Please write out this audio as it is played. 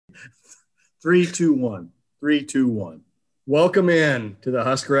Three, two, one. 3, 2, 1. Welcome in to the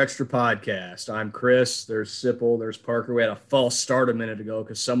Husker Extra podcast. I'm Chris. There's Sipple. There's Parker. We had a false start a minute ago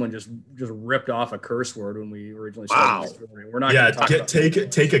because someone just ripped off a curse word when we originally started the story. We're not going to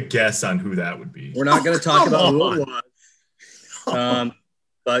take a guess on who that would be. We're not going to talk about who it was.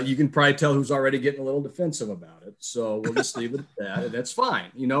 But you can probably tell who's already getting a little defensive about it. So we'll just leave it at that. And that's fine.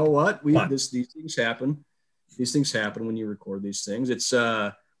 You know what? These things happen. These things happen when you record these things. It's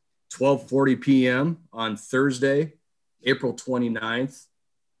 12:40 p.m. on Thursday, April 29th,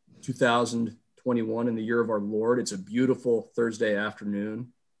 2021, in the year of our Lord. It's a beautiful Thursday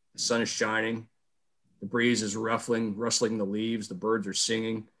afternoon. The sun is shining. The breeze is rustling the leaves. The birds are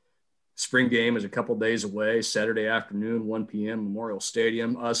singing. Spring game is a couple days away, Saturday afternoon, 1 p.m., Memorial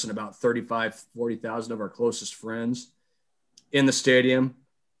Stadium. Us and about 40,000 of our closest friends in the stadium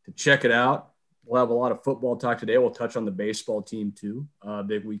to check it out. We'll have a lot of football talk today. We'll touch on the baseball team too.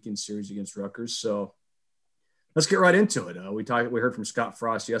 Big weekend series against Rutgers. So let's get right into it. We heard from Scott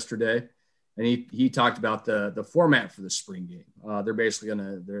Frost yesterday, and he talked about the format for the spring game. They're basically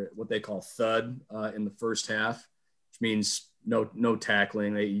they're what they call thud in the first half, which means no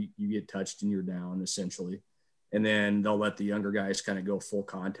tackling. You get touched and you're down essentially. And then they'll let the younger guys kind of go full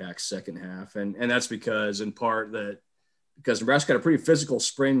contact second half. And that's because Nebraska had a pretty physical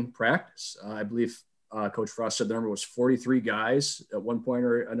spring practice. I believe Coach Frost said the number was 43 guys at one point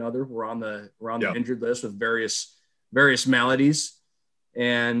or another were on the injured list with various maladies.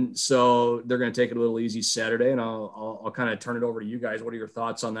 And so they're going to take it a little easy Saturday, and I'll kind of turn it over to you guys. What are your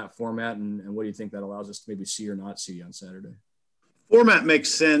thoughts on that format, and what do you think that allows us to maybe see or not see on Saturday? Format makes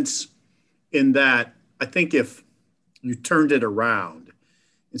sense in that I think if you turned it around,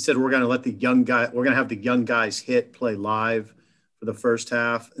 instead we're going to have the young guys play live for the first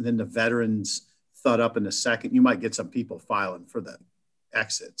half, and then the veterans thud up in the second. You might get some people filing for the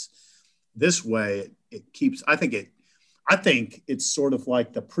exits. This way, it keeps. I think it's sort of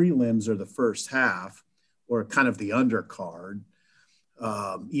like the prelims or the first half, or kind of the undercard.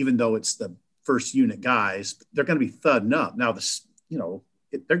 Even though it's the first unit guys, they're going to be thudding up. Now,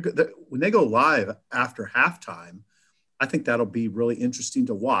 when they go live after halftime, I think that'll be really interesting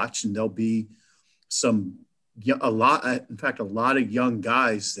to watch, and there'll be a lot of young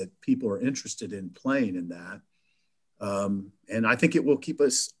guys that people are interested in playing in that. And I think it'll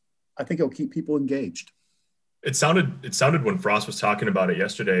keep people engaged. It sounded when Frost was talking about it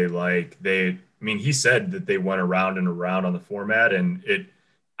yesterday, like he said that they went around and around on the format, and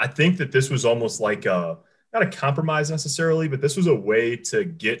I think that this was almost like not a compromise necessarily, but this was a way to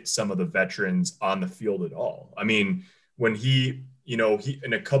get some of the veterans on the field at all. I mean, when he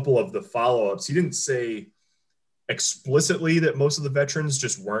in a couple of the follow-ups, he didn't say explicitly that most of the veterans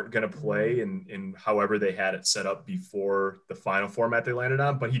just weren't going to play in however they had it set up before the final format they landed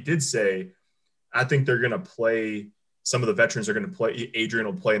on. But he did say, I think they're going to play, some of the veterans are going to play, Adrian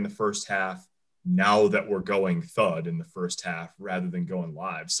will play in the first half now that we're going thud in the first half rather than going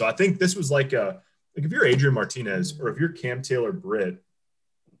live. So I think this was like if you're Adrian Martinez or if you're Cam Taylor-Britt,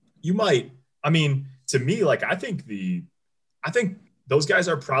 you might, to me, I think those guys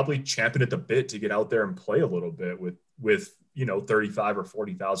are probably champing at the bit to get out there and play a little bit with 35 or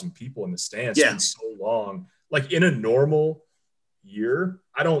 40,000 people in the stands. Yeah. It's been so long. Like in a normal year,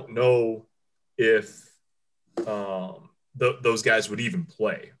 I don't know if those guys would even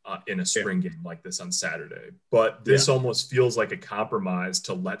play in a spring game like this on Saturday. But this almost feels like a compromise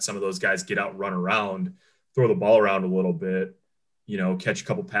to let some of those guys get out, run around, throw the ball around a little bit, catch a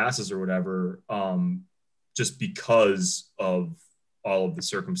couple passes or whatever, just because of all of the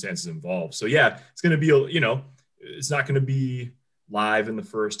circumstances involved. So, it's going to be, it's not going to be live in the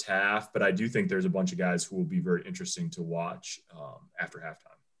first half, but I do think there's a bunch of guys who will be very interesting to watch after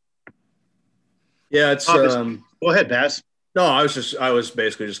halftime. Yeah, it's go ahead, Bass. No, I was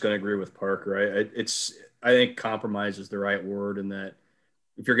basically just going to agree with Parker. I think compromise is the right word, in that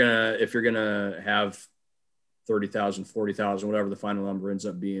if you're gonna have 30,000, 40,000, whatever the final number ends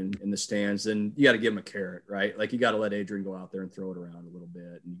up being in the stands, then you got to give him a carrot, right? Like you got to let Adrian go out there and throw it around a little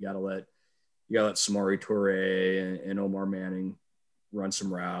bit, and you got to let Samori Toure and Omar Manning run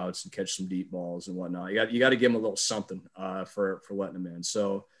some routes and catch some deep balls and whatnot. You got to give him a little something for letting them in.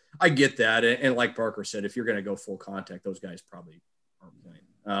 So I get that. And like Parker said, if you're going to go full contact, those guys probably aren't playing.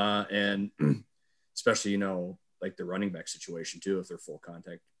 And especially, like the running back situation too, if they're full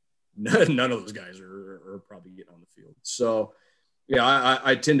contact, none of those guys are probably getting on the field. So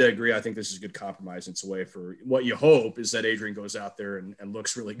I tend to agree. I think this is a good compromise. It's a way for what you hope is that Adrian goes out there and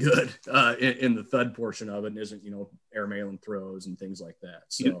looks really good in the thud portion of it, and isn't, airmailing throws and things like that.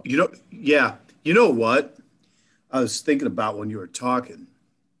 So, you know what I was thinking about when you were talking.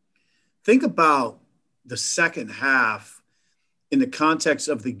 think about the second half in the context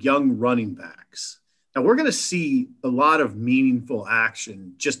of the young running backs. Now, we're going to see a lot of meaningful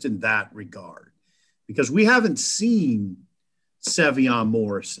action just in that regard because we haven't seen Sevion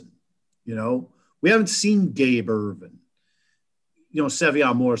Morrison, we haven't seen Gabe Ervin.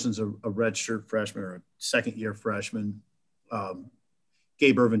 Sevion Morrison's a redshirt freshman or a second-year freshman.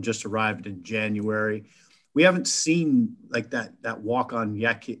 Gabe Ervin just arrived in January. We haven't seen like that walk-on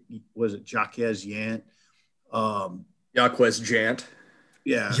was it Jaquez Yant? Jaquez Jant.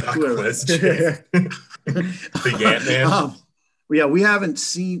 Yeah. Jaquez Jant. The Yant man. We haven't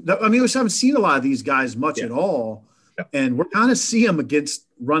seen – we haven't seen a lot of these guys much at all. Yeah. And we're kind of seeing them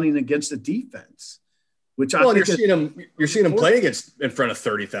running against the defense. Which you're seeing them play in front of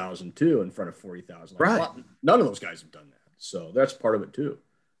 30,000 too, in front of 40,000. Right. None of those guys have done that. So that's part of it too.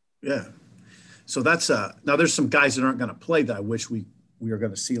 Yeah. So that's now there's some guys that aren't going to play that I wish we are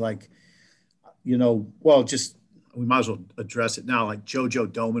going to see, like, we might as well address it now. Like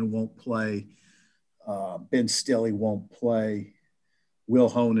JoJo Doman won't play. Ben Stilley won't play. Will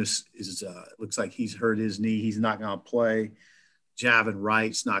Honus looks like he's hurt his knee. He's not going to play. Javin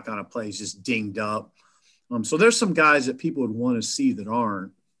Wright's not going to play. He's just dinged up. So there's some guys that people would want to see that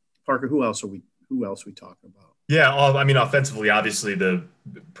aren't. Parker, who else are we talking about? Yeah, offensively, obviously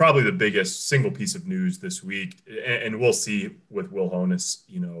probably the biggest single piece of news this week, and we'll see with Will Honus.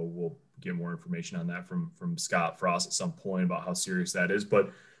 We'll get more information on that from Scott Frost at some point about how serious that is.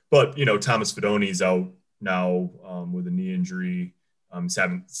 But Thomas Fidoni's out now with a knee injury.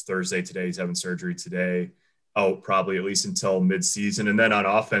 It's Thursday today. He's having surgery today. Out probably at least until midseason. And then on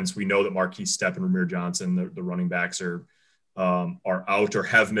offense, we know that Marquise Stepp and Rahmir Johnson, the running backs, are out or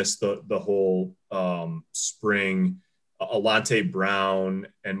have missed the whole spring. Alante Brown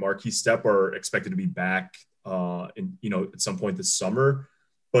and Marquise Stepp are expected to be back at some point this summer.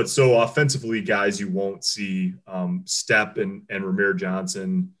 But so offensively, guys, you won't see Stepp and Rahmir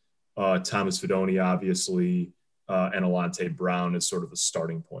Johnson, Thomas Fidone, obviously, and Alante Brown is sort of the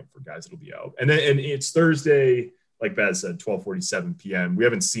starting point for guys that'll be out. And it's Thursday, like Baz said, 12:47 p.m. We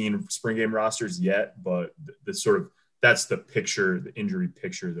haven't seen spring game rosters yet, but that's the picture, the injury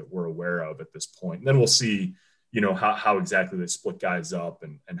picture that we're aware of at this point. And then we'll see, how exactly they split guys up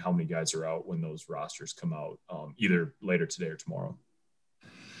and how many guys are out when those rosters come out, either later today or tomorrow.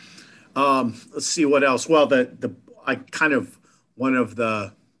 Let's see what else. Well,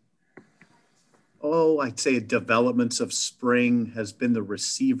 I'd say developments of spring has been the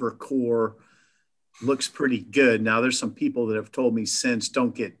receiver core. Looks pretty good. Now there's some people that have told me since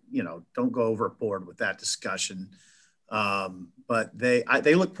don't go overboard with that discussion. But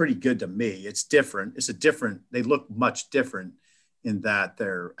they look pretty good to me. It's different. They look much different in that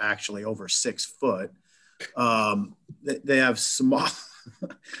they're actually over 6 foot. They have Samari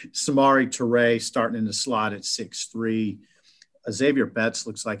Toure starting in the slot at 6'3". Xavier Betts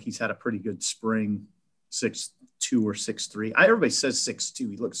looks like he's had a pretty good spring, 6'2" or 6'3". Everybody says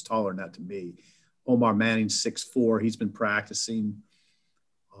 6'2". He looks taller than that to me. Omar Manning's 6'4". He's been practicing.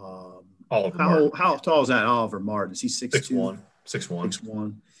 How tall is that Oliver Martin? Is he 6'2"?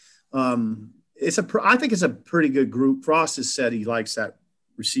 6'1". 6'1". I think it's a pretty good group. Frost has said he likes that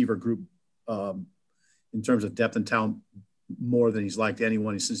receiver group in terms of depth and talent more than he's liked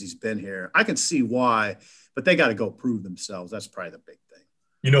anyone since he's been here. I can see why. But they got to go prove themselves. That's probably the big thing.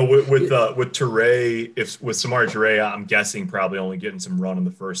 With Toure, with Samari Toure, I'm guessing probably only getting some run in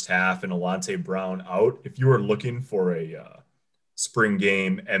the first half and Alante Brown out. If you were looking for a spring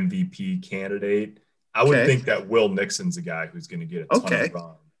game MVP candidate, I would think that Will Nixon's a guy who's going to get a ton of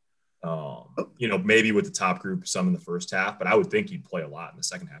run. Maybe with the top group, some in the first half, but I would think he'd play a lot in the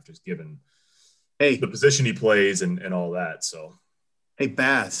second half, just given the position he plays and all that. So, hey,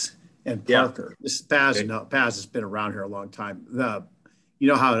 Baz. And Parker, This is Paz. Paz has been around here a long time. How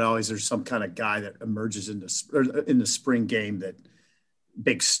it always there's some kind of guy that emerges in the spring game, that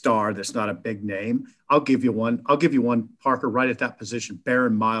big star that's not a big name. I'll give you one, Parker, right at that position,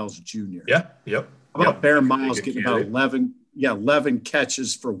 Baron Miles Jr. Yeah, yep. How about Baron Miles getting about 11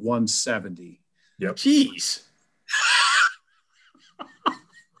 catches for 170? Yep. Jeez.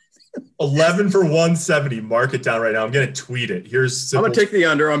 11 for 170. Mark it down right now. I'm going to tweet it. I'm going to take the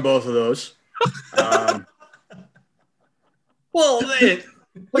under on both of those.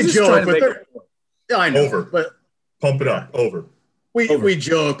 We joke, but I know. Over. But pump it up. Over. We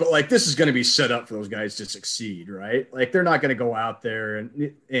joke, but this is going to be set up for those guys to succeed, right? They're not going to go out there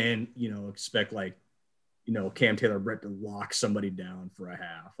and expect Cam Taylor Britt to lock somebody down for a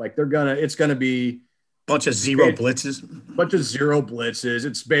half. It's going to be Bunch of zero blitzes. Bunch of zero blitzes.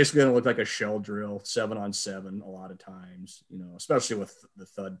 It's basically going to look like a shell drill, 7-on-7 a lot of times, especially with the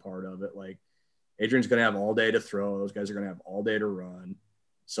thud part of it. Like Adrian's going to have all day to throw. Those guys are going to have all day to run.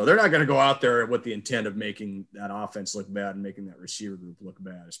 So they're not going to go out there with the intent of making that offense look bad and making that receiver group look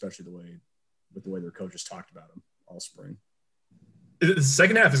bad, especially with the way their coaches talked about them all spring. The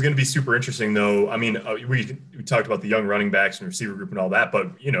second half is going to be super interesting, though. I mean, we talked about the young running backs and receiver group and all that,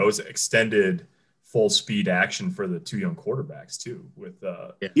 but it's extended full speed action for the two young quarterbacks too, with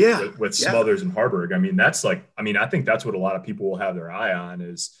Smothers and Haarberg. I mean, I think that's what a lot of people will have their eye on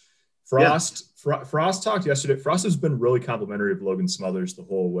is Frost. Yeah. Frost talked yesterday. Frost has been really complimentary of Logan Smothers the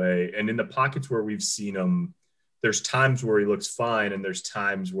whole way, and in the pockets where we've seen him, there's times where he looks fine, and there's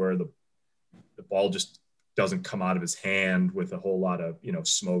times where the ball just doesn't come out of his hand with a whole lot of,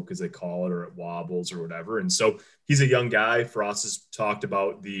 smoke as they call it, or it wobbles or whatever. And so he's a young guy. Frost has talked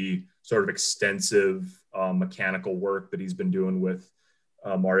about the sort of extensive mechanical work that he's been doing with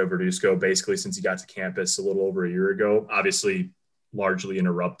Mario Verduzco basically since he got to campus a little over a year ago, obviously largely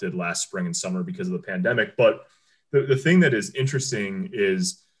interrupted last spring and summer because of the pandemic. But the thing that is interesting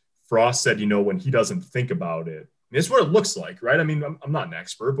is Frost said, when he doesn't think about it, it's what it looks like, right? I mean, I'm not an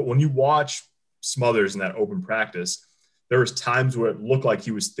expert, but when you watch Smothers in that open practice, there was times where it looked like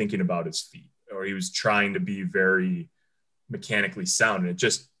he was thinking about his feet or he was trying to be very mechanically sound. And it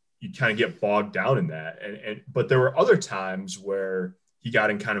just, you kind of get bogged down in that. But there were other times where he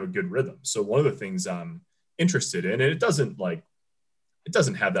got in kind of a good rhythm. So one of the things I'm interested in, and it doesn't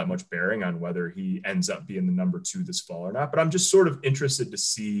have that much bearing on whether he ends up being the number 2 this fall or not, but I'm just sort of interested to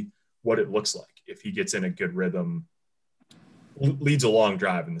see what it looks like if he gets in a good rhythm, leads a long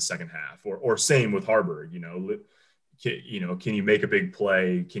drive in the second half, or same with Haarberg, can you make a big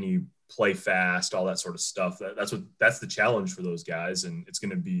play? Can you play fast? All that sort of stuff. That's the challenge for those guys. And it's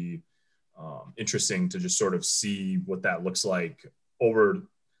going to be interesting to just sort of see what that looks like over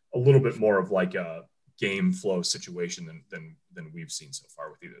a little bit more of like a game flow situation than we've seen so far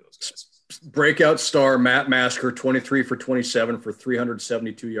with either of those guys. Breakout star Matt Masker, 23 for 27 for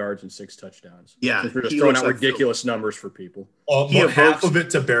 372 yards and 6 touchdowns. Yeah. We're just throwing out ridiculous numbers for people. Half of it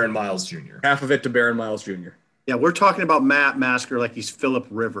to Baron Miles Jr. Half of it to Baron Miles Jr. Yeah, we're talking about Matt Masker like he's Phillip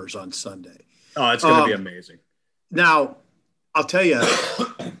Rivers on Sunday. Oh, it's going to be amazing. Now, I'll tell you,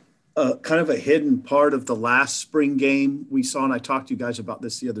 kind of a hidden part of the last spring game we saw, and I talked to you guys about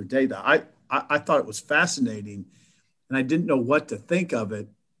this the other day, that I thought it was fascinating, and I didn't know what to think of it,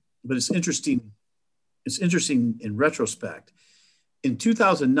 but it's interesting. It's interesting in retrospect. In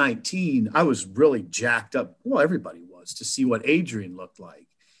 2019, I was really jacked up. Well, everybody was, to see what Adrian looked like.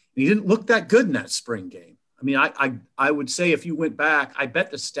 And he didn't look that good in that spring game. I mean, I would say if you went back, I bet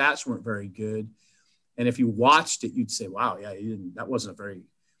the stats weren't very good. And if you watched it, you'd say, wow, yeah, that wasn't he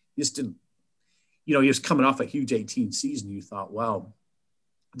just didn't, he was coming off a huge 18 season. You thought, well,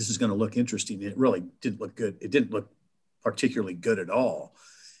 this is going to look interesting. And it really didn't look good. It didn't look particularly good at all.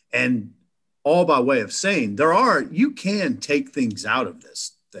 And all by way of saying you can take things out of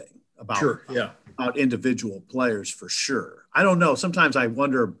this thing about individual players for sure. I don't know. Sometimes I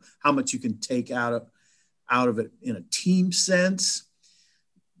wonder how much you can take out of it in a team sense,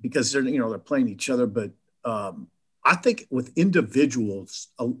 because they're playing each other. But I think with individuals,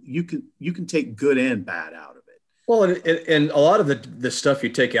 you can take good and bad out of it. Well, and a lot of the stuff you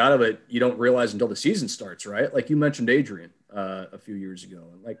take out of it, you don't realize until the season starts, right? Like you mentioned Adrian a few years ago.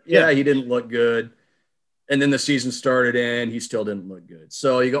 Like, he didn't look good. And then the season started and he still didn't look good.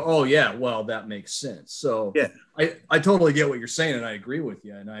 So you go, oh, yeah, well, that makes sense. So I totally get what you're saying, and I agree with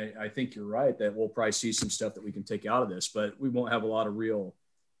you. And I think you're right that we'll probably see some stuff that we can take out of this, but we won't have a lot of real,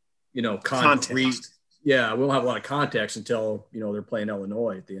 concrete. Context. Yeah, we won't have a lot of context until, they're playing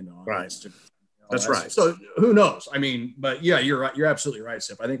Illinois at the end of August. Right. That's right. So who knows? I mean, but yeah, you're right. You're absolutely right,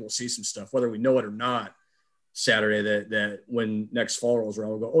 Sip. I think we'll see some stuff, whether we know it or not, Saturday, that when next fall rolls around,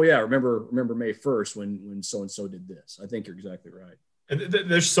 we'll go, oh yeah, remember May 1st when so-and-so did this. I think you're exactly right. And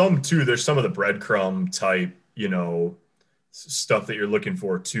there's some of the breadcrumb type, stuff that you're looking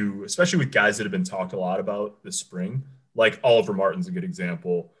for too, especially with guys that have been talked a lot about this spring. Like Oliver Martin's a good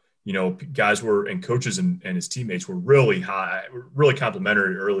example. Guys and coaches and his teammates were really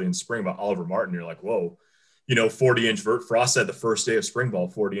complimentary early in spring about Oliver Martin. You're like, whoa, 40-inch Frost said the first day of spring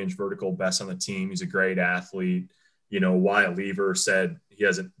ball, 40-inch vertical, best on the team. He's a great athlete. Wyatt Lever said he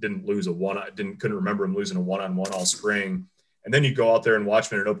couldn't remember him losing a one-on-one all spring. And then you go out there and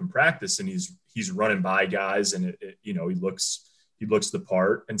watch him in an open practice, and he's running by guys, and he looks the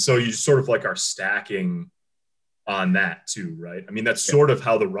part. And so you sort of like are stacking on that too, right? I mean, that's sort of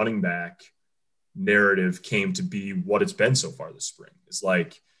how the running back narrative came to be what it's been so far this spring. It's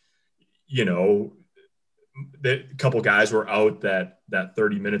like, a couple guys were out that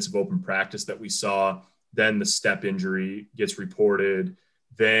 30 minutes of open practice that we saw. Then the step injury gets reported.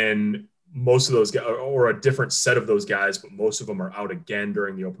 Then most of those guys, or a different set of those guys, but most of them are out again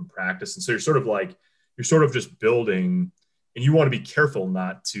during the open practice. And so you're sort of just building, and you want to be careful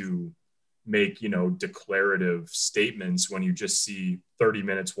not to make, declarative statements when you just see 30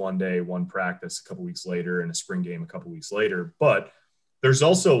 minutes one day, one practice a couple weeks later, and a spring game a couple weeks later. But there's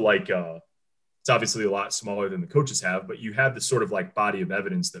also it's obviously a lot smaller than the coaches have, but you have this sort of body of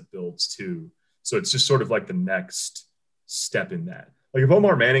evidence that builds too. So it's just sort of the next step in that. If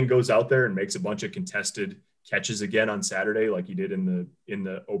Omar Manning goes out there and makes a bunch of contested catches again on Saturday, like he did in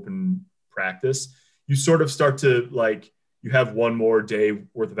the open practice, you sort of start to you have one more day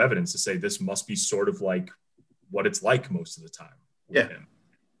worth of evidence to say this must be sort of what it's like most of the time with him.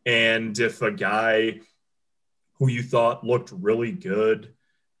 And if a guy who you thought looked really good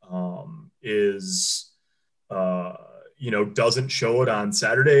doesn't show it on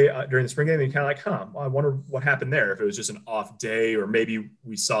Saturday during the spring game, and kind of I wonder what happened there. If it was just an off day, or maybe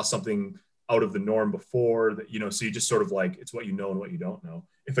we saw something out of the norm before that, so you just sort of it's what you know and what you don't know.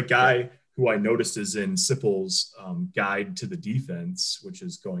 If a guy who I noticed is in Sipple's guide to the defense, which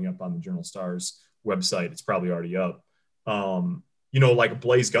is going up on the Journal Star's website, it's probably already up. Like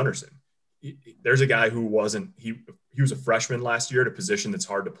Blaise Gunnerson. There's a guy who he was a freshman last year at a position that's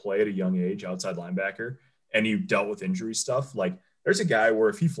hard to play at a young age, outside linebacker, and he dealt with injury stuff. There's a guy where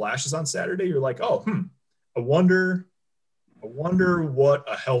if he flashes on Saturday, you're I wonder what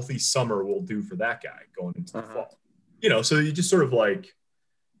a healthy summer will do for that guy going into the fall. So you just sort of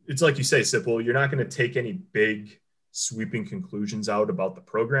it's like you say, Sipple, you're not going to take any big sweeping conclusions out about the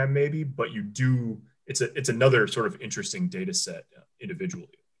program maybe, but you do, it's another sort of interesting data set individually.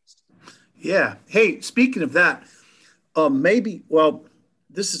 Yeah. Hey, speaking of that, I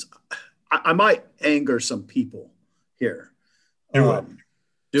might anger some people here. Do it.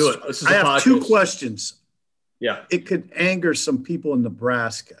 This is I have two questions. Yeah. It could anger some people in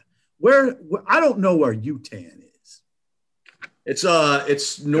Nebraska. Where I don't know where UTAN is. It's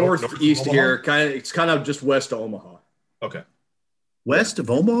northeast here. It's kind of just west of Omaha. Okay. West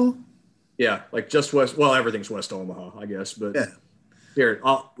of Omaha? Yeah, just west. Well, everything's west of Omaha, I guess. But yeah. Here,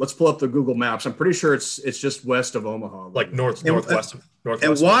 let's pull up the Google Maps. I'm pretty sure it's just west of Omaha. Northwest.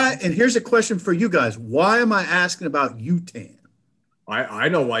 And why? And here's a question for you guys. Why am I asking about UTAN? I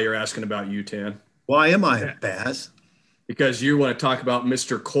know why you're asking about UTAN. Why am I, Baz? Because you want to talk about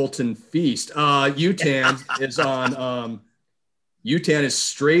Mr. Colton Feast. UTAN is on UTAN is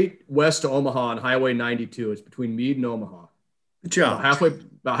straight west of Omaha on Highway 92. It's between Meade and Omaha. Good job.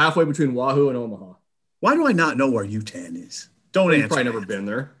 About halfway between Wahoo and Omaha. Why do I not know where UTAN is? Don't answer. You've probably never been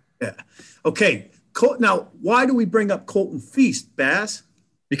there. Yeah. Okay. Now, why do we bring up Colton Feast, Baz?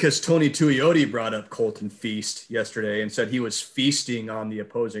 Because Tony Tuioti brought up Colton Feast yesterday and said he was feasting on the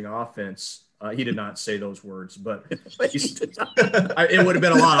opposing offense. He did not say those words, but it would have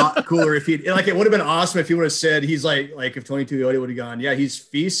been a lot cooler if it would have been awesome if he would have said he's if Tony Tuioti would have gone, yeah, he's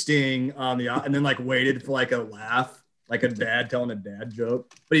feasting on the, and then waited for a laugh, like a dad telling a dad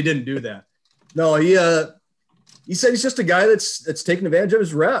joke, but he didn't do that. No, he said he's just a guy that's taking advantage of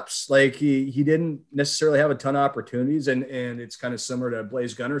his reps. He didn't necessarily have a ton of opportunities, and it's kind of similar to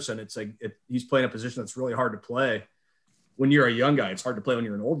Blaise Gunnerson. It's he's playing a position that's really hard to play when you're a young guy. It's hard to play when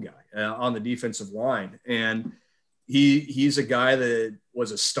you're an old guy on the defensive line. And he's a guy that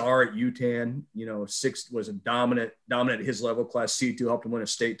was a star at UTAN. Was a dominant at his level, Class C2, helped him win a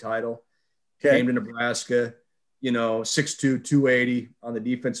state title. Okay. Came to Nebraska. 6'2", 280 on the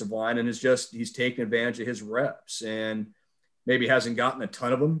defensive line, and he's taking advantage of his reps, and maybe hasn't gotten a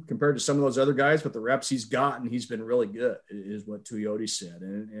ton of them compared to some of those other guys, but the reps he's gotten, he's been really good, is what Tuioti said.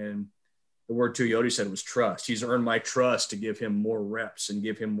 And the word Tuioti said was trust. He's earned my trust to give him more reps and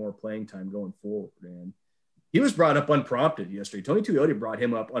give him more playing time going forward. And he was brought up unprompted yesterday. Tony Tuioti brought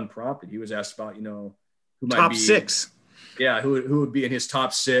him up unprompted. He was asked about, who might top be six. Yeah. Who would be in his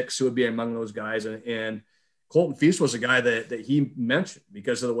top six, who would be among those guys. And Colton Feast was a guy that he mentioned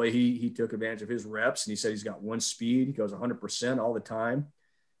because of the way he took advantage of his reps. And he said he's got one speed. He goes 100% all the time,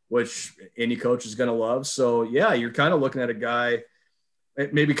 which any coach is going to love. So, yeah, you're kind of looking at a guy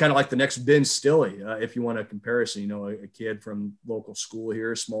maybe kind of like the next Ben Stille, if you want a comparison, a kid from local school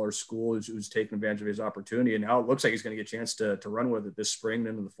here, smaller school who's taking advantage of his opportunity. And now it looks like he's going to get a chance to run with it this spring and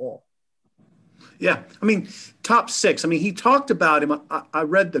into the fall. Yeah. Top six. He talked about him. I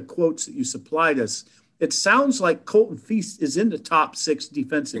read the quotes that you supplied us. It sounds like Colton Feast is in the top six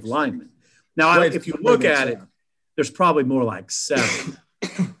defensive linemen. Now, if you look at it, there's probably more like seven.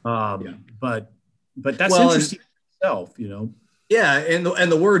 But that's interesting itself, Yeah, and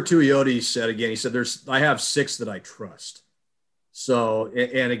the word too, Yodi said again, he said, I have 6 that I trust. So,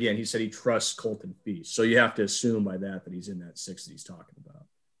 and again, he said he trusts Colton Feast. So you have to assume by that he's in that 6 that he's talking about.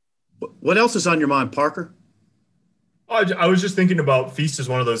 What else is on your mind, Parker? I was just thinking about Feast as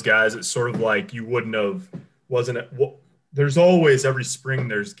one of those guys that's sort of like you wouldn't have, wasn't it? Well, there's always every spring,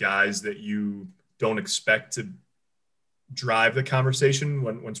 there's guys that you don't expect to drive the conversation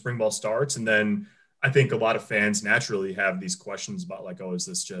when spring ball starts. And then I think a lot of fans naturally have these questions about like, oh, is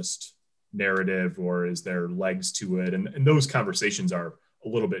this just narrative or is there legs to it? And those conversations are a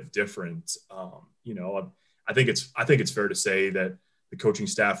little bit different. I think it's fair to say that the coaching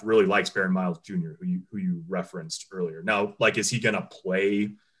staff really likes Barron Miles Jr., who you referenced earlier. Now, like, is he going to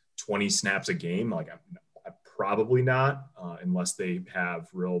play 20 snaps a game? Like, probably not, unless they have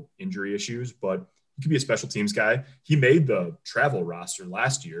real injury issues. But he could be a special teams guy. He made the travel roster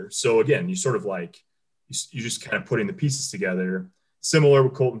last year, so again, you sort of like you just kind of putting the pieces together. Similar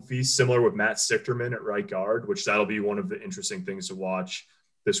with Colton Feast, similar with Matt Sichterman at right guard, which that'll be one of the interesting things to watch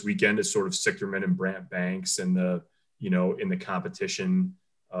this weekend is sort of Sichterman and Brant Banks and in the competition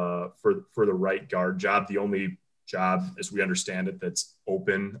for the right guard job, the only job, as we understand it, that's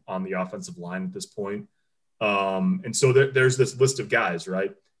open on the offensive line at this point. And so there's this list of guys,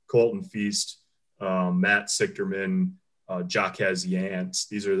 right? Colton Feast, Matt Sichterman, Jaquez Yant.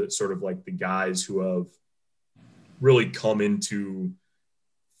 These are sort of like the guys who have really come into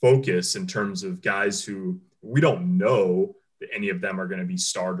focus in terms of guys who we don't know that any of them are going to be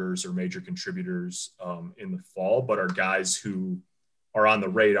starters or major contributors in the fall, but are guys who are on the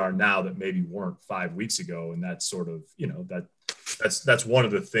radar now that maybe weren't 5 weeks ago. And that's sort of, that's one of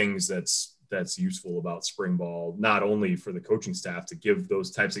the things that's useful about spring ball, not only for the coaching staff to give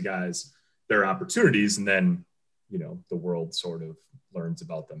those types of guys their opportunities, and then, the world sort of learns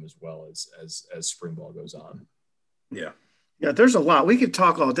about them as well as spring ball goes on. Yeah. Yeah. There's a lot. We could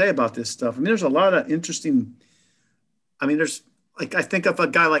talk all day about this stuff. I mean, there's a lot of interesting, there's like, I think of a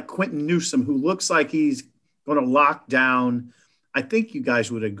guy like Quentin Newsome, who looks like he's going to lock down. I think you guys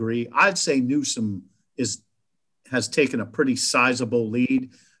would agree. I'd say Newsome has taken a pretty sizable lead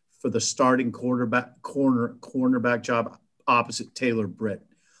for the starting cornerback job opposite Taylor Britt,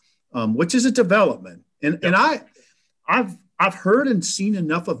 which is a development. And I've heard and seen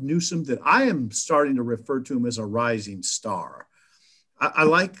enough of Newsome that I am starting to refer to him as a rising star. I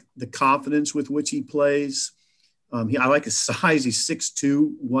like the confidence with which he plays. I like his size. He's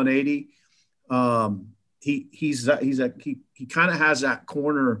 6'2", 180. He kind of has that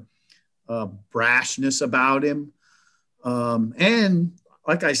corner brashness about him. And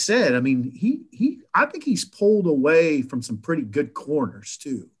like I said, I think he's pulled away from some pretty good corners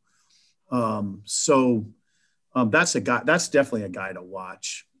too. That's definitely a guy to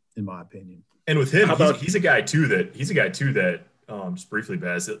watch, in my opinion. And with him, he's a guy too that just briefly,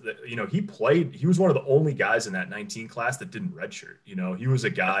 Baz, he was one of the only guys in that 19 class that didn't redshirt. He was a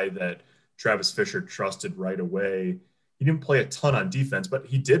guy that Travis Fisher trusted right away. He didn't play a ton on defense, but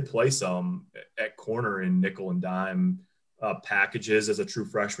he did play some at corner in nickel and dime packages as a true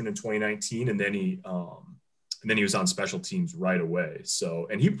freshman in 2019. And then he was on special teams right away. So,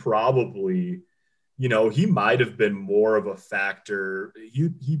 and he probably, he might've been more of a factor. He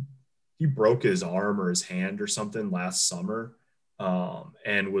broke his arm or his hand or something last summer.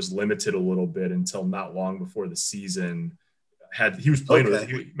 And was limited a little bit until not long before the season. He was playing with.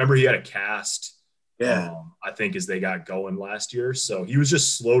 Remember, he had a cast. Yeah, I think as they got going last year, so he was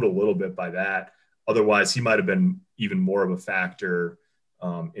just slowed a little bit by that. Otherwise, he might have been even more of a factor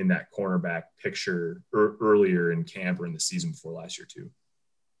in that cornerback picture earlier in camp or in the season before last year too.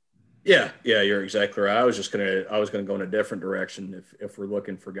 Yeah, you're exactly right. I was gonna go in a different direction if we're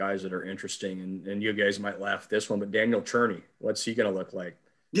looking for guys that are interesting, and you guys might laugh at this one, but Daniel Cherney, what's he gonna look like?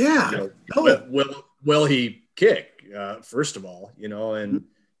 Yeah, will he kick? First of all, and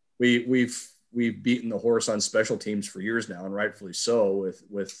we've beaten the horse on special teams for years now, and rightfully so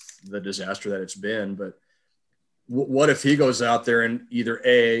with the disaster that it's been. But what if he goes out there and either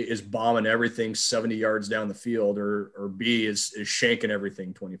A, is bombing everything 70 yards down the field, or B, is shanking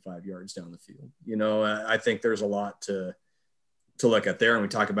everything 25 yards down the field? I think there's a lot to look at there. And we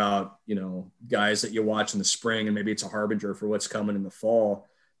talk about, guys that you watch in the spring, and maybe it's a harbinger for what's coming in the fall.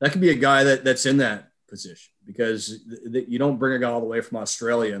 That could be a guy that's in that position, because you don't bring a guy all the way from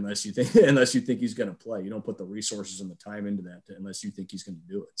Australia unless you think he's going to play. You don't put the resources and the time into that unless you think he's going to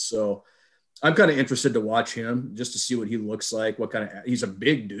do it. So I'm kind of interested to watch him just to see what he looks like. He's a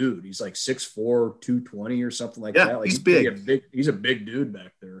big dude. He's like 6'4", 220 or something like that. Like he's big. He's a big dude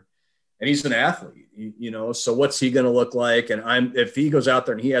back there, and he's an athlete, so what's he going to look like? And if he goes out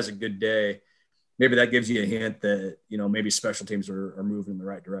there and he has a good day, maybe that gives you a hint that, maybe special teams are moving in the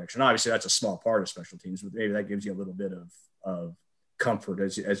right direction. Obviously, that's a small part of special teams, but maybe that gives you a little bit of comfort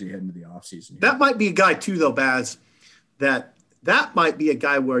as you head into the offseason. That might be a guy too, though, Baz, that might be a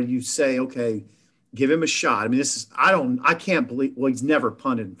guy where you say, okay, give him a shot. I mean, I can't believe, he's never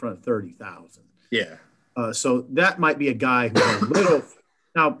punted in front of 30,000. Yeah. So that might be a guy who's a little,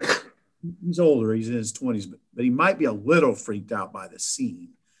 now he's older, he's in his 20s, but he might be a little freaked out by the scene.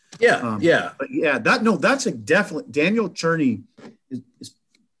 Yeah. But yeah, that's a definite. Daniel Cherney is,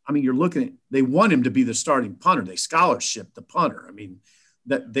 I mean, you're looking at, they want him to be the starting punter. They scholarship the punter. I mean,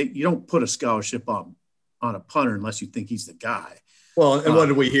 you don't put a scholarship on a punter unless you think he's the guy. Well, and what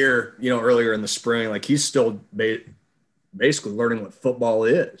did we hear, earlier in the spring? Like, he's still basically learning what football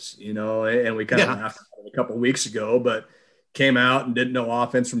is, and we kind of laughed about it a couple of weeks ago, but came out and didn't know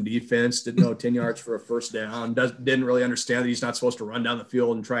offense from defense, didn't know 10 yards for a first down, didn't really understand that he's not supposed to run down the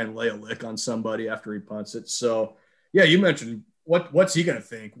field and try and lay a lick on somebody after he punts it. So, yeah, you mentioned what's he going to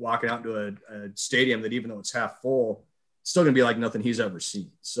think walking out into a stadium that, even though it's half full, it's still going to be like nothing he's ever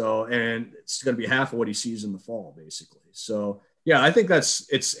seen. So, and it's going to be half of what he sees in the fall, basically. So, yeah, I think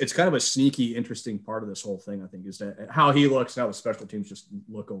it's kind of a sneaky, interesting part of this whole thing, I think, is that how he looks, how the special teams just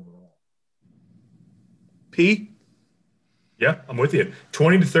look overall. Pete? Yeah, I'm with you.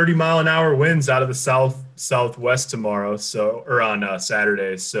 20 to 30 mile an hour winds out of the southwest tomorrow, or on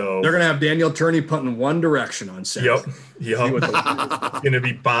Saturday. So they're gonna have Daniel Cherney punting one direction on Saturday. Yep. He's gonna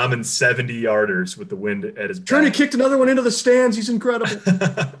be bombing 70-yarders with the wind at his back. Cherney kicked another one into the stands. He's incredible.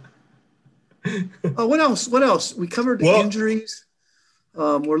 What else? We covered the injuries.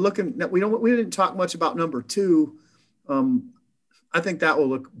 We're looking. We didn't talk much about number 2. I think that will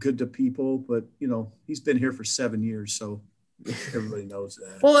look good to people, but he's been here for 7 years, so everybody knows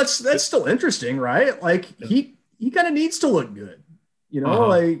that. Well, that's still interesting, right? Like, he kind of needs to look good,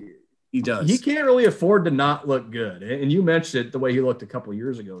 like he does. He can't really afford to not look good. And you mentioned it, the way he looked a couple of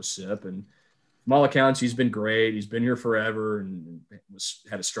years ago, Sip, and from all accounts, he's been great. He's been here forever and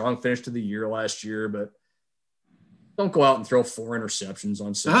had a strong finish to the year last year, but don't go out and throw 4 interceptions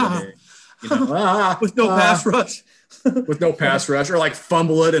on Saturday. With no pass rush. With no pass rush, or like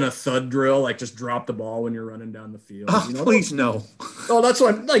fumble it in a thud drill, like just drop the ball when you're running down the field. Please no. Oh, that's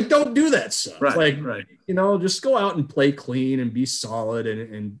what I'm like. Don't do that stuff. Right. Just go out and play clean and be solid,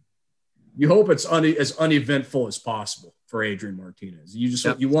 and you hope it's as uneventful as possible for Adrian Martinez.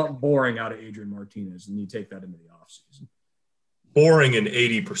 You want boring out of Adrian Martinez, and you take that into the offseason. Boring and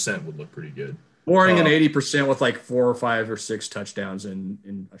 80% would look pretty good. Boring and 80% with like 4 or 5 or 6 touchdowns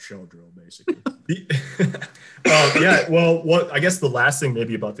in a show drill, basically. Yeah. Well, I guess the last thing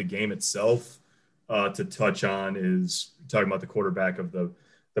maybe about the game itself to touch on is talking about the quarterback of the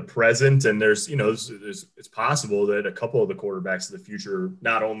present. And there's it's possible that a couple of the quarterbacks of the future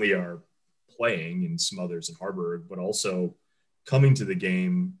not only are playing in Smothers and Harburg, but also coming to the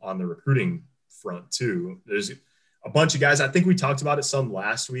game on the recruiting front too. There's a bunch of guys. I think we talked about it some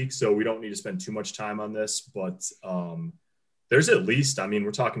last week, so we don't need to spend too much time on this, but there's at least, we're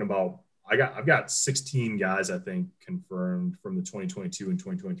talking about, I've got 16 guys, I think, confirmed from the 2022 and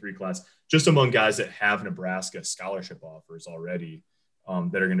 2023 class, just among guys that have Nebraska scholarship offers already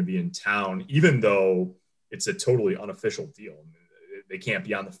that are going to be in town, even though it's a totally unofficial deal. They can't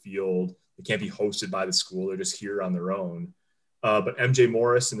be on the field. They can't be hosted by the school. They're just here on their own. But MJ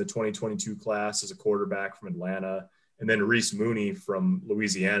Morris in the 2022 class is a quarterback from Atlanta. And then Reese Mooney from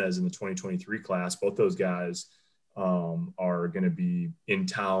Louisiana is in the 2023 class. Both those guys are going to be in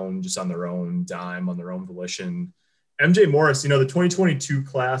town just on their own dime, on their own volition. MJ Morris, the 2022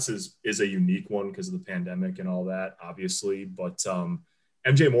 class is a unique one because of the pandemic and all that, obviously. But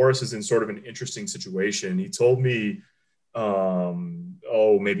MJ Morris is in sort of an interesting situation. He told me,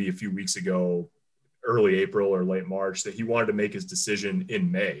 maybe a few weeks ago, early April or late March, that he wanted to make his decision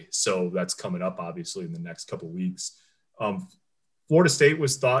in May. So that's coming up, obviously, in the next couple of weeks. Florida State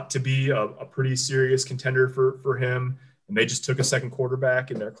was thought to be a pretty serious contender for him, and they just took a second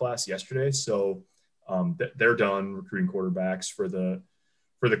quarterback in their class yesterday. So they're done recruiting quarterbacks for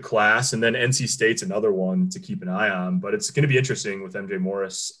the class. And then NC State's another one to keep an eye on. But it's going to be interesting with MJ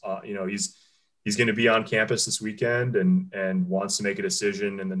Morris. He's going to be on campus this weekend and wants to make a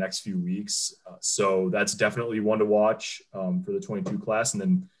decision in the next few weeks. So that's definitely one to watch for the 22 class. And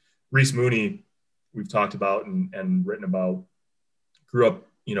then Reese Mooney, we've talked about and written about, grew up,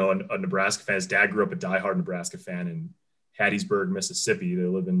 a Nebraska fan. His dad grew up a diehard Nebraska fan in Hattiesburg, Mississippi. They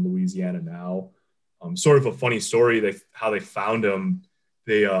live in Louisiana now. Sort of a funny story, how they found him.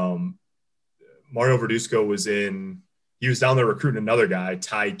 Mario Verduzco he was down there recruiting another guy,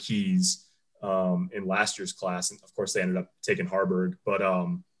 Ty Keys, in last year's class. And of course they ended up taking Harburg, but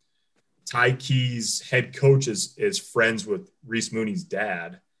Ty Key's head coach is friends with Reese Mooney's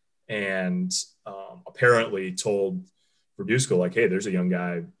dad, and apparently told Verduzco, like, hey, there's a young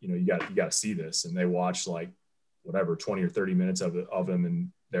guy, you got to see this. And they watched like whatever 20 or 30 minutes of him,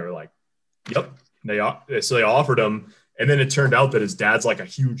 and they were like, yep. So they offered him, and then it turned out that his dad's like a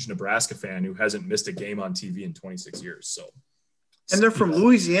huge Nebraska fan who hasn't missed a game on TV in 26 years. So, and they're from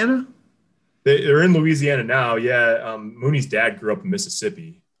Louisiana. They're in Louisiana now. Yeah, Mooney's dad grew up in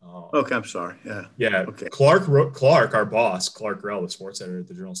Mississippi. Okay, I'm sorry. Yeah. Okay. Clark, our boss, Clark Grell, the sports editor at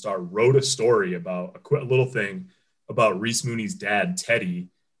the Journal-Star, wrote a story about a little thing about Reese Mooney's dad, Teddy,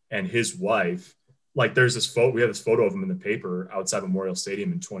 and his wife. Like, there's this photo. We have this photo of him in the paper outside Memorial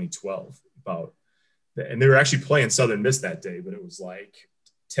Stadium in 2012. And they were actually playing Southern Miss that day, but it was like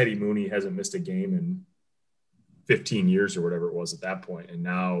Teddy Mooney hasn't missed a game in 15 years or whatever it was at that point, and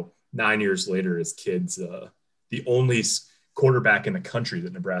now 9 years later, his kid's the only quarterback in the country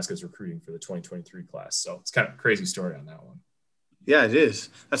that Nebraska is recruiting for the 2023 class. So it's kind of a crazy story on that one. Yeah, it is.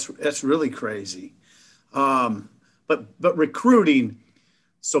 That's really crazy. But recruiting,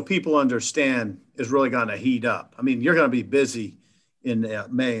 so people understand, is really going to heat up. I mean, you're going to be busy in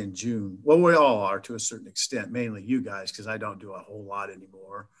May and June. Well, we all are to a certain extent, mainly you guys, because I don't do a whole lot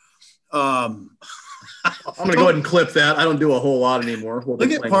anymore. I'm going to go ahead and clip that. I don't do a whole lot anymore. Look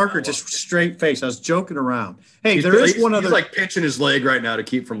at Parker, just straight face. I was joking around. Hey, he's like pinching his leg right now to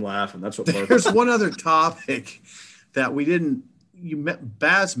keep from laughing. That's what Parker. There's one other topic that we didn't.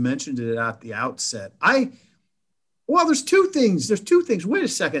 Baz mentioned it at the outset. There's two things. Wait a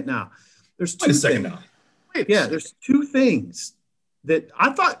second now. There's two things that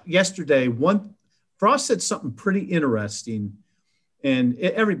I thought yesterday. One, Frost said something pretty interesting. And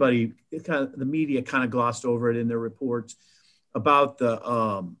the media kind of glossed over it in their reports about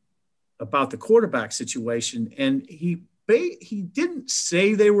the quarterback situation. And he didn't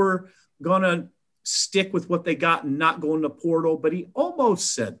say they were going to stick with what they got and not go in the portal, but he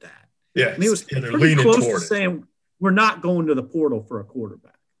almost said that. Yeah, and he was pretty close to saying we're not going to the portal for a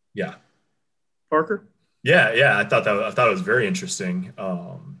quarterback. Yeah, Parker. Yeah. I thought it was very interesting.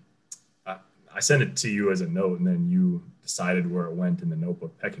 I sent it to you as a note, and then you decided where it went in the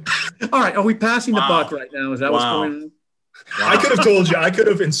notebook pecking order. All right. Are we passing the buck right now? Is that what's going on? Wow. I could have told you. I could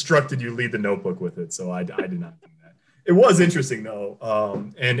have instructed you lead the notebook with it. So I did not do that. It was interesting though.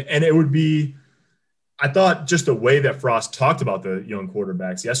 And it would be, I thought just the way that Frost talked about the young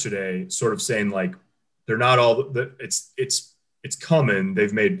quarterbacks yesterday, sort of saying like, they're not all that it's coming.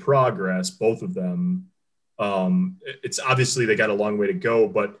 They've made progress, both of them. It's obviously they got a long way to go,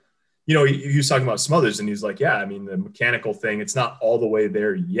 but he was talking about Smothers, and he's like, yeah, I mean, the mechanical thing, it's not all the way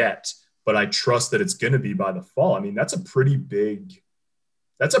there yet, but I trust that it's going to be by the fall. I mean, that's a pretty big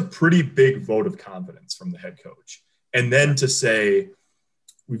vote of confidence from the head coach. And then to say,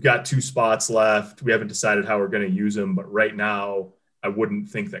 we've got 2 spots left. We haven't decided how we're going to use them, but right now I wouldn't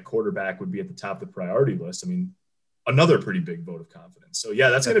think that quarterback would be at the top of the priority list. I mean, another pretty big vote of confidence. So yeah,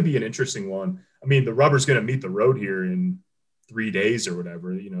 that's going to be an interesting one. I mean, the rubber's going to meet the road here in 3 days or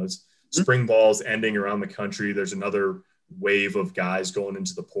whatever. It's spring ball's ending around the country. There's another wave of guys going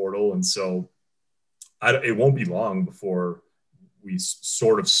into the portal. And so it won't be long before we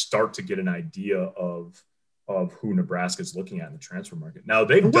sort of start to get an idea of who Nebraska is looking at in the transfer market. Now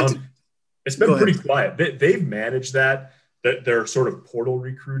it's been pretty quiet. They've managed that they're sort of portal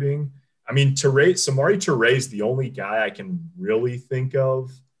recruiting. I mean, Samari Toure is the only guy I can really think of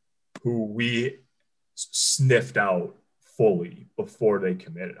who we sniffed out fully before they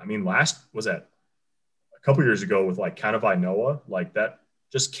committed. I mean, a couple years ago with like Kanawai Noah, like that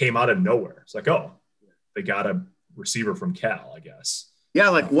just came out of nowhere. It's like, oh, they got a receiver from Cal, I guess. Yeah,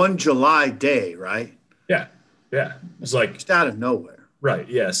 like one July day, right? Yeah. It's like just out of nowhere. Right.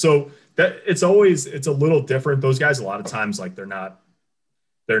 Yeah. So it's a little different. Those guys, a lot of times, like they're not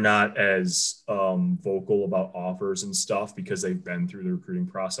as vocal about offers and stuff because they've been through the recruiting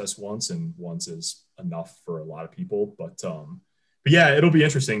process once, and once is enough for a lot of people. But yeah, it'll be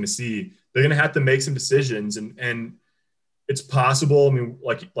interesting to see. They're going to have to make some decisions, and it's possible. I mean,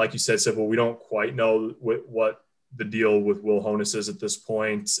 like you said, Sybil, we don't quite know what the deal with Will Honus is at this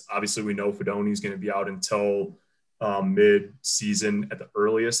point. Obviously, we know Fedoni is going to be out until mid-season at the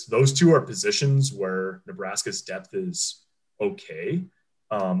earliest. Those two are positions where Nebraska's depth is okay.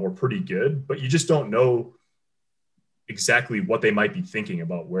 Or pretty good, but you just don't know exactly what they might be thinking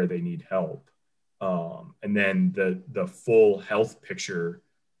about where they need help. And then the full health picture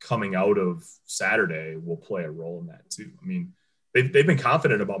coming out of Saturday will play a role in that too. I mean, they've been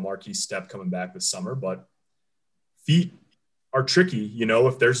confident about Marquis Stepp coming back this summer, but feet are tricky.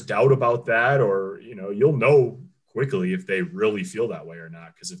 If there's doubt about that, or, you'll know quickly if they really feel that way or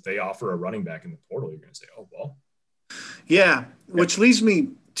not. Because if they offer a running back in the portal, you're going to say, oh, well. Yeah, which leads me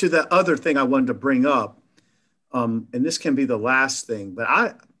to the other thing I wanted to bring up. And this can be the last thing, but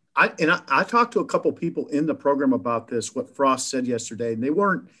I talked to a couple people in the program about this, what Frost said yesterday,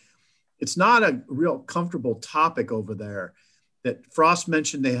 and it's not a real comfortable topic over there. That Frost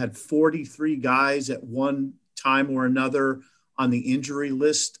mentioned they had 43 guys at one time or another on the injury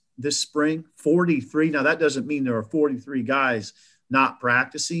list this spring. 43. Now that doesn't mean there are 43 guys not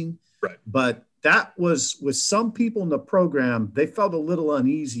practicing, right? But that was, with some people in the program, they felt a little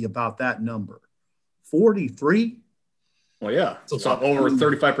uneasy about that number. 43. Well, yeah, it's over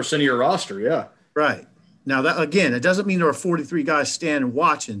 35% of your roster. Yeah, right. Now that, again, it doesn't mean there are 43 guys standing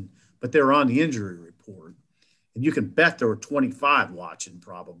watching, but they're on the injury report, and you can bet there were 25 watching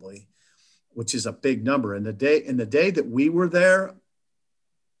probably, which is a big number. And the day that we were there,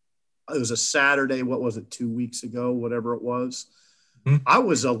 it was a Saturday. What was it? 2 weeks ago, whatever it was. Mm-hmm. I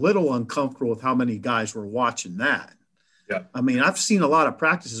was a little uncomfortable with how many guys were watching that. Yeah. I mean, I've seen a lot of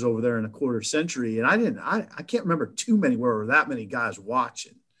practices over there in a quarter century, and I can't remember too many where there were that many guys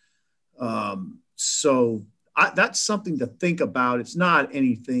watching. So that's something to think about. It's not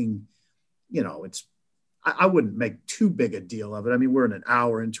anything, I wouldn't make too big a deal of it. I mean, we're an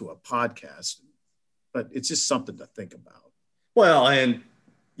hour into a podcast, but it's just something to think about. Well, and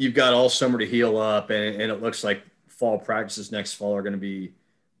you've got all summer to heal up, and it looks like fall practices next fall are going to be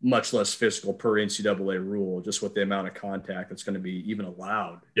much less physical per NCAA rule, just with the amount of contact that's going to be even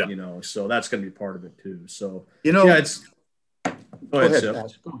allowed, so that's going to be part of it too. So, it's go ahead.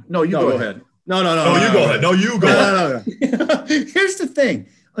 No, you go ahead. No, you go ahead. No, you go ahead. No. Here's the thing.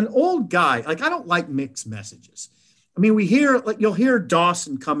 An old guy, I don't like mixed messages. I mean, you'll hear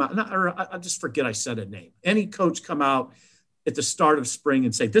Dawson come out, I just forget I said a name. Any coach come out at the start of spring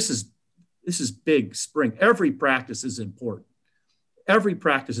and say, this is big spring. Every practice is important. Every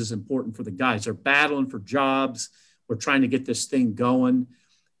practice is important for the guys. They're battling for jobs. We're trying to get this thing going.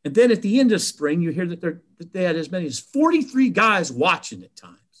 And then at the end of spring, you hear that they had as many as 43 guys watching at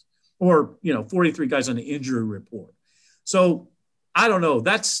times, or, 43 guys on the injury report. So I don't know.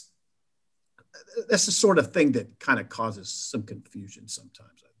 That's the sort of thing that kind of causes some confusion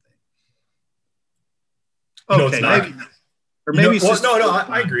sometimes, I think. Okay. I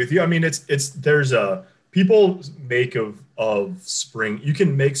agree with you. I mean, people make of spring. You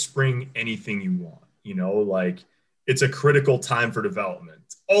can make spring anything you want, it's a critical time for development.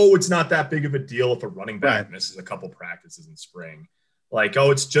 Oh, it's not that big of a deal if a running back misses a couple practices in spring.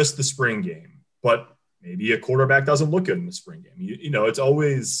 It's just the spring game, but maybe a quarterback doesn't look good in the spring game. You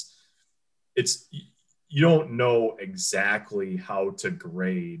don't know exactly how to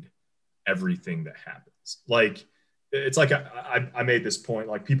grade everything that happens. It's like I made this point,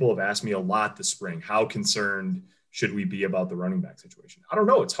 people have asked me a lot this spring, how concerned should we be about the running back situation? I don't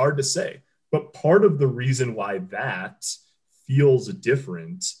know. It's hard to say. But part of the reason why that feels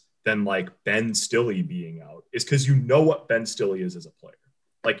different than Ben Stille being out is because you know what Ben Stille is as a player.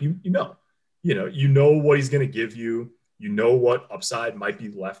 You know what he's going to give you. You know what upside might be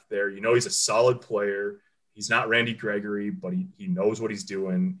left there. He's a solid player. He's not Randy Gregory, but he knows what he's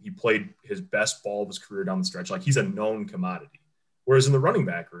doing. He played his best ball of his career down the stretch. He's a known commodity. Whereas in the running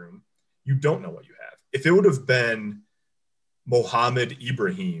back room, you don't know what you have. If it would have been Mohamed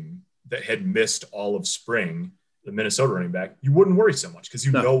Ibrahim that had missed all of spring, the Minnesota running back, you wouldn't worry so much because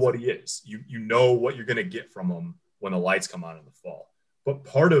you know what he is. You know what you're going to get from him when the lights come on in the fall. But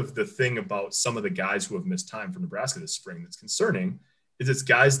part of the thing about some of the guys who have missed time for Nebraska this spring that's concerning is it's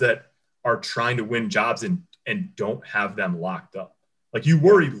guys that are trying to win jobs and don't have them locked up. You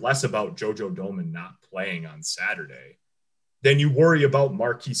worry less about JoJo Domann not playing on Saturday than you worry about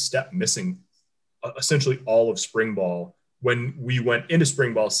Marquis Stepp missing essentially all of spring ball when we went into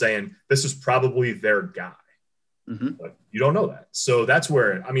spring ball saying this is probably their guy. Mm-hmm. But you don't know that. So that's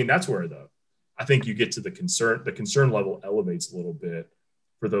where I think you get to the concern level elevates a little bit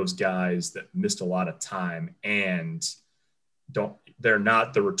for those guys that missed a lot of time and they're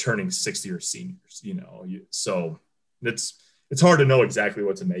not the returning 60 or seniors, so it's hard to know exactly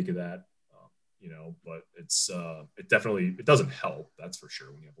what to make of that, but it doesn't help. That's for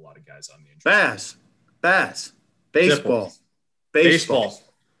sure. When you have a lot of guys on the injury. Bass, baseball.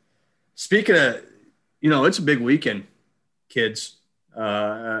 Speaking of, it's a big weekend, kids,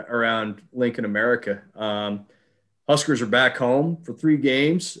 around Lincoln, America. Huskers are back home for 3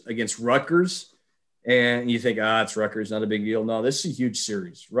 games against Rutgers. And you think, it's Rutgers, not a big deal. No, this is a huge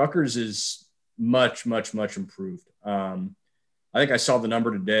series. Rutgers is much, much, much improved. I think I saw the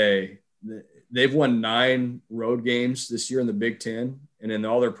number today. They've won 9 road games this year in the Big Ten. And in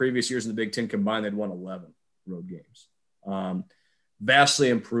all their previous years in the Big Ten combined, they'd won 11. road games. Vastly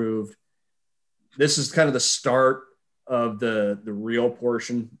improved. This is kind of the start of the real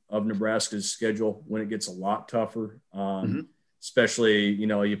portion of Nebraska's schedule when it gets a lot tougher. Especially,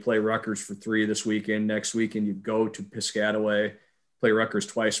 you play Rutgers for 3 this weekend. Next weekend, you go to Piscataway, play Rutgers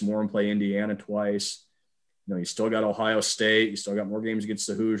twice more, and play Indiana twice. You still got Ohio State. You still got more games against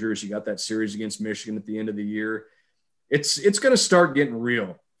the Hoosiers. You got that series against Michigan at the end of the year. It's going to start getting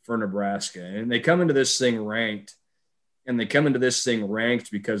real for Nebraska. And they come into this thing ranked. And they come into this thing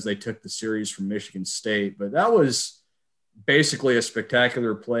ranked because they took the series from Michigan State. But that was basically a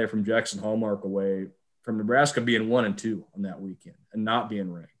spectacular play from Jackson Hallmark away from Nebraska being 1-2 on that weekend and not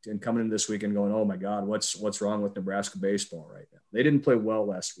being ranked, and coming into this weekend going, oh my God, what's wrong with Nebraska baseball right now? They didn't play well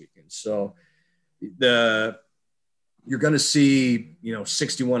last weekend. So you're going to see,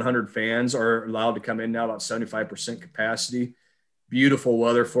 6,100 fans are allowed to come in now, about 75% capacity. Beautiful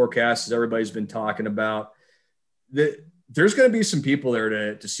weather forecast, as everybody's been talking about. There's going to be some people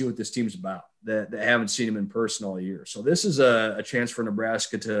there to see what this team's about that haven't seen him in person all year. So this is a chance for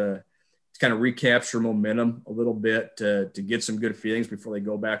Nebraska to kind of recapture momentum a little bit, to get some good feelings before they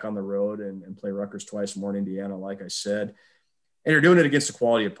go back on the road and play Rutgers twice more in Indiana, like I said. And you're doing it against a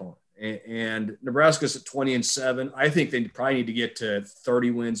quality opponent. And Nebraska's at 20-7. I think they probably need to get to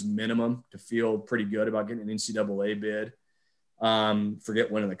 30 wins minimum to feel pretty good about getting an NCAA bid.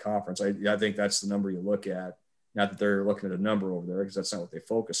 Forget winning the conference. I think that's the number you look at. Not that they're looking at a number over there, because that's not what they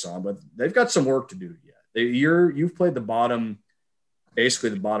focus on, but they've got some work to do yet. You've played basically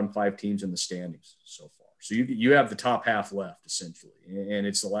the bottom 5 teams in the standings so far. So you have the top half left, essentially, and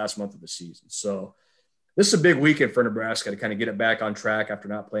it's the last month of the season. So this is a big weekend for Nebraska to kind of get it back on track after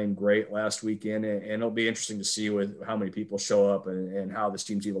not playing great last weekend. And it'll be interesting to see with how many people show up and how this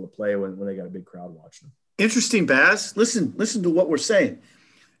team's able to play when they got a big crowd watching them. Interesting, Baz. Listen to what we're saying.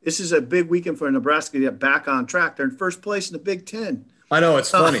 This is a big weekend for Nebraska to get back on track. They're in first place in the Big Ten. I know,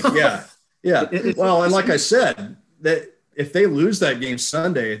 it's funny. Yeah. Well, and like I said, that if they lose that game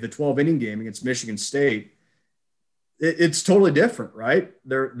Sunday, the 12-inning game against Michigan State, it's totally different, right?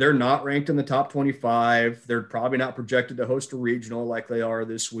 They're not ranked in the top 25. They're probably not projected to host a regional like they are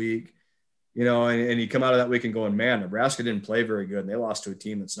this week. And you come out of that weekend going, man, Nebraska didn't play very good, and they lost to a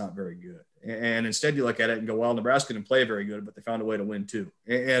team that's not very good. And instead you look at it and go, well, Nebraska didn't play very good, but they found a way to win too.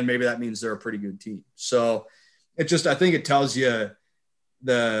 And maybe that means they're a pretty good team. So I think it tells you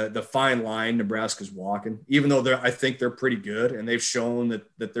the fine line Nebraska's walking, even though I think they're pretty good, and they've shown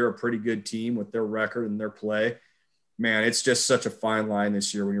that they're a pretty good team with their record and their play. Man, it's just such a fine line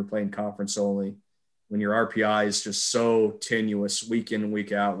this year when you're playing conference only, when your RPI is just so tenuous week in and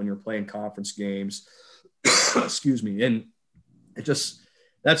week out, when you're playing conference games. Excuse me. And it just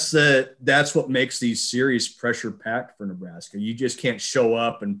 – that's what makes these series pressure packed for Nebraska. You just can't show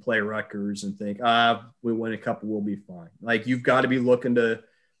up and play Rutgers and think, we win a couple, we'll be fine. Like, you've got to be you're going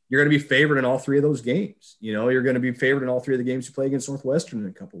to be favored in all 3 of those games. You're going to be favored in all 3 of the games you play against Northwestern in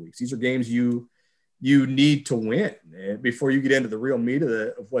a couple of weeks. These are games you need to win before you get into the real meat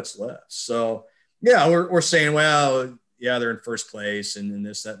of what's left. So yeah, we're saying, well, yeah, they're in first place and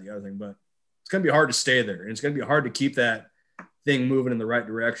this, that, and the other thing, but it's going to be hard to stay there. And it's going to be hard to keep that thing moving in the right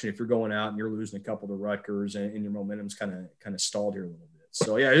direction if you're going out and you're losing a couple to Rutgers and your momentum's kind of stalled here a little bit.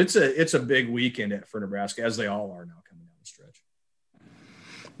 So yeah, it's a big weekend for Nebraska, as they all are now coming down the stretch.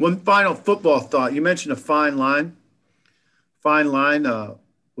 One final football thought. You mentioned a fine line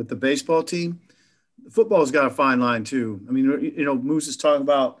with the baseball team. Football's got a fine line too. I mean, Moose is talking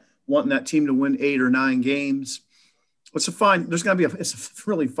about wanting that team to win 8 or 9 games. There's got to be it's a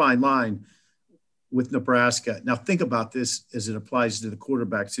really fine line with Nebraska. Now think about this as it applies to the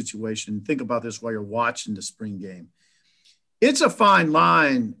quarterback situation. Think about this while you're watching the spring game. It's a fine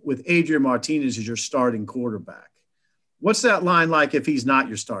line with Adrian Martinez as your starting quarterback. What's that line like if he's not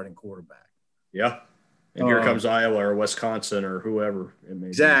your starting quarterback? Yeah. And here comes Iowa or Wisconsin or whoever it may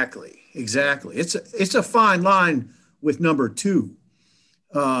be. Exactly. It's a fine line with number 2.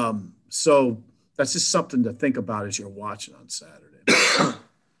 So that's just something to think about as you're watching on Saturday.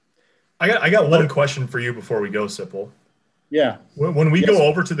 I got one question for you before we go, Sipple. Yeah. When we go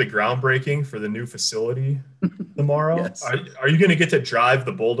over to the groundbreaking for the new facility tomorrow, yes. Are you going to get to drive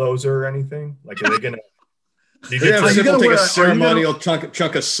the bulldozer or anything? Like, are they going to? Do you get to take a ceremonial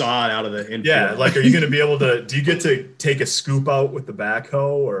chunk of sod out of the infield? Yeah, like, are you going to be able to? Do you get to take a scoop out with the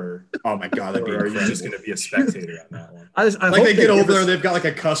backhoe, or oh my God, that'd be incredible. Are you just going to be a spectator on that one? I hope they get over there. They've got like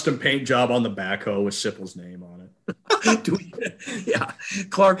a custom paint job on the backhoe with Sipple's name on it. Yeah,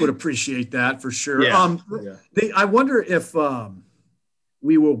 Clark would appreciate that for sure. Yeah. I wonder if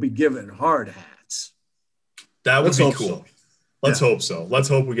we will be given hard hats. That would be cool. So. Let's hope so. Let's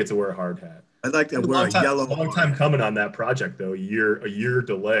hope we get to wear a hard hat. I'd like to A wear a yellow. long time coming on that project, though. A year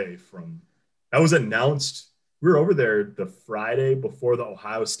delay from that was announced. We were over there the Friday before the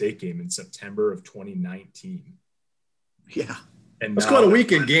Ohio State game in September of 2019. Yeah. And let's go on a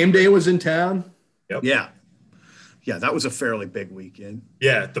weekend. Game day was in town. Yep. Yeah. Yeah, that was a fairly big weekend.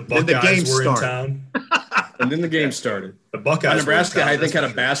 Yeah, the Buckeyes were in town. And then the game started. The Buckeyes. Nebraska, I think, had a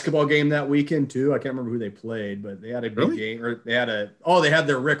basketball game that weekend too. I can't remember who they played, but they had a big game. Or they had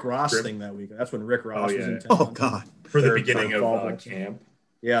their Rick Ross thing that weekend. That's when Rick Ross was in town. Oh God, for the beginning of camp.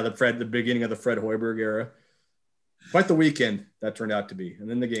 Yeah, the beginning of the Fred Hoiberg era. Quite the weekend that turned out to be. And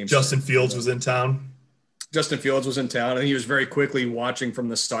then the game. Justin Fields was in town. Justin Fields was in town, and he was very quickly watching from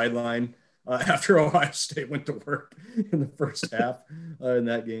the sideline after Ohio State went to work in the first half in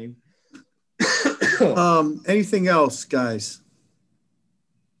that game. Anything else, guys?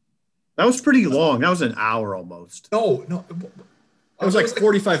 That was pretty long. That was an hour almost. No. It was like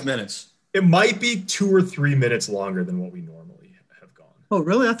 45 minutes. It might be 2 or 3 minutes longer than what we normally have gone. Oh,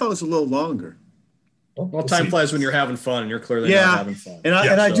 really? I thought it was a little longer. Well, time flies when you're having fun, and you're clearly not having fun. And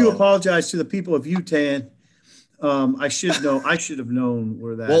I do apologize to the people of Utan. I should have known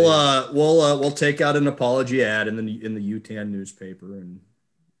where that is. We'll take out an apology ad in the Utan newspaper and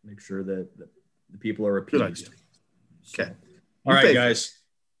make sure that the people are appeased. Okay. All right, guys.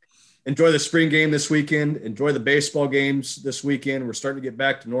 Enjoy the spring game this weekend. Enjoy the baseball games this weekend. We're starting to get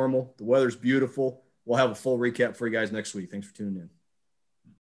back to normal. The weather's beautiful. We'll have a full recap for you guys next week. Thanks for tuning in.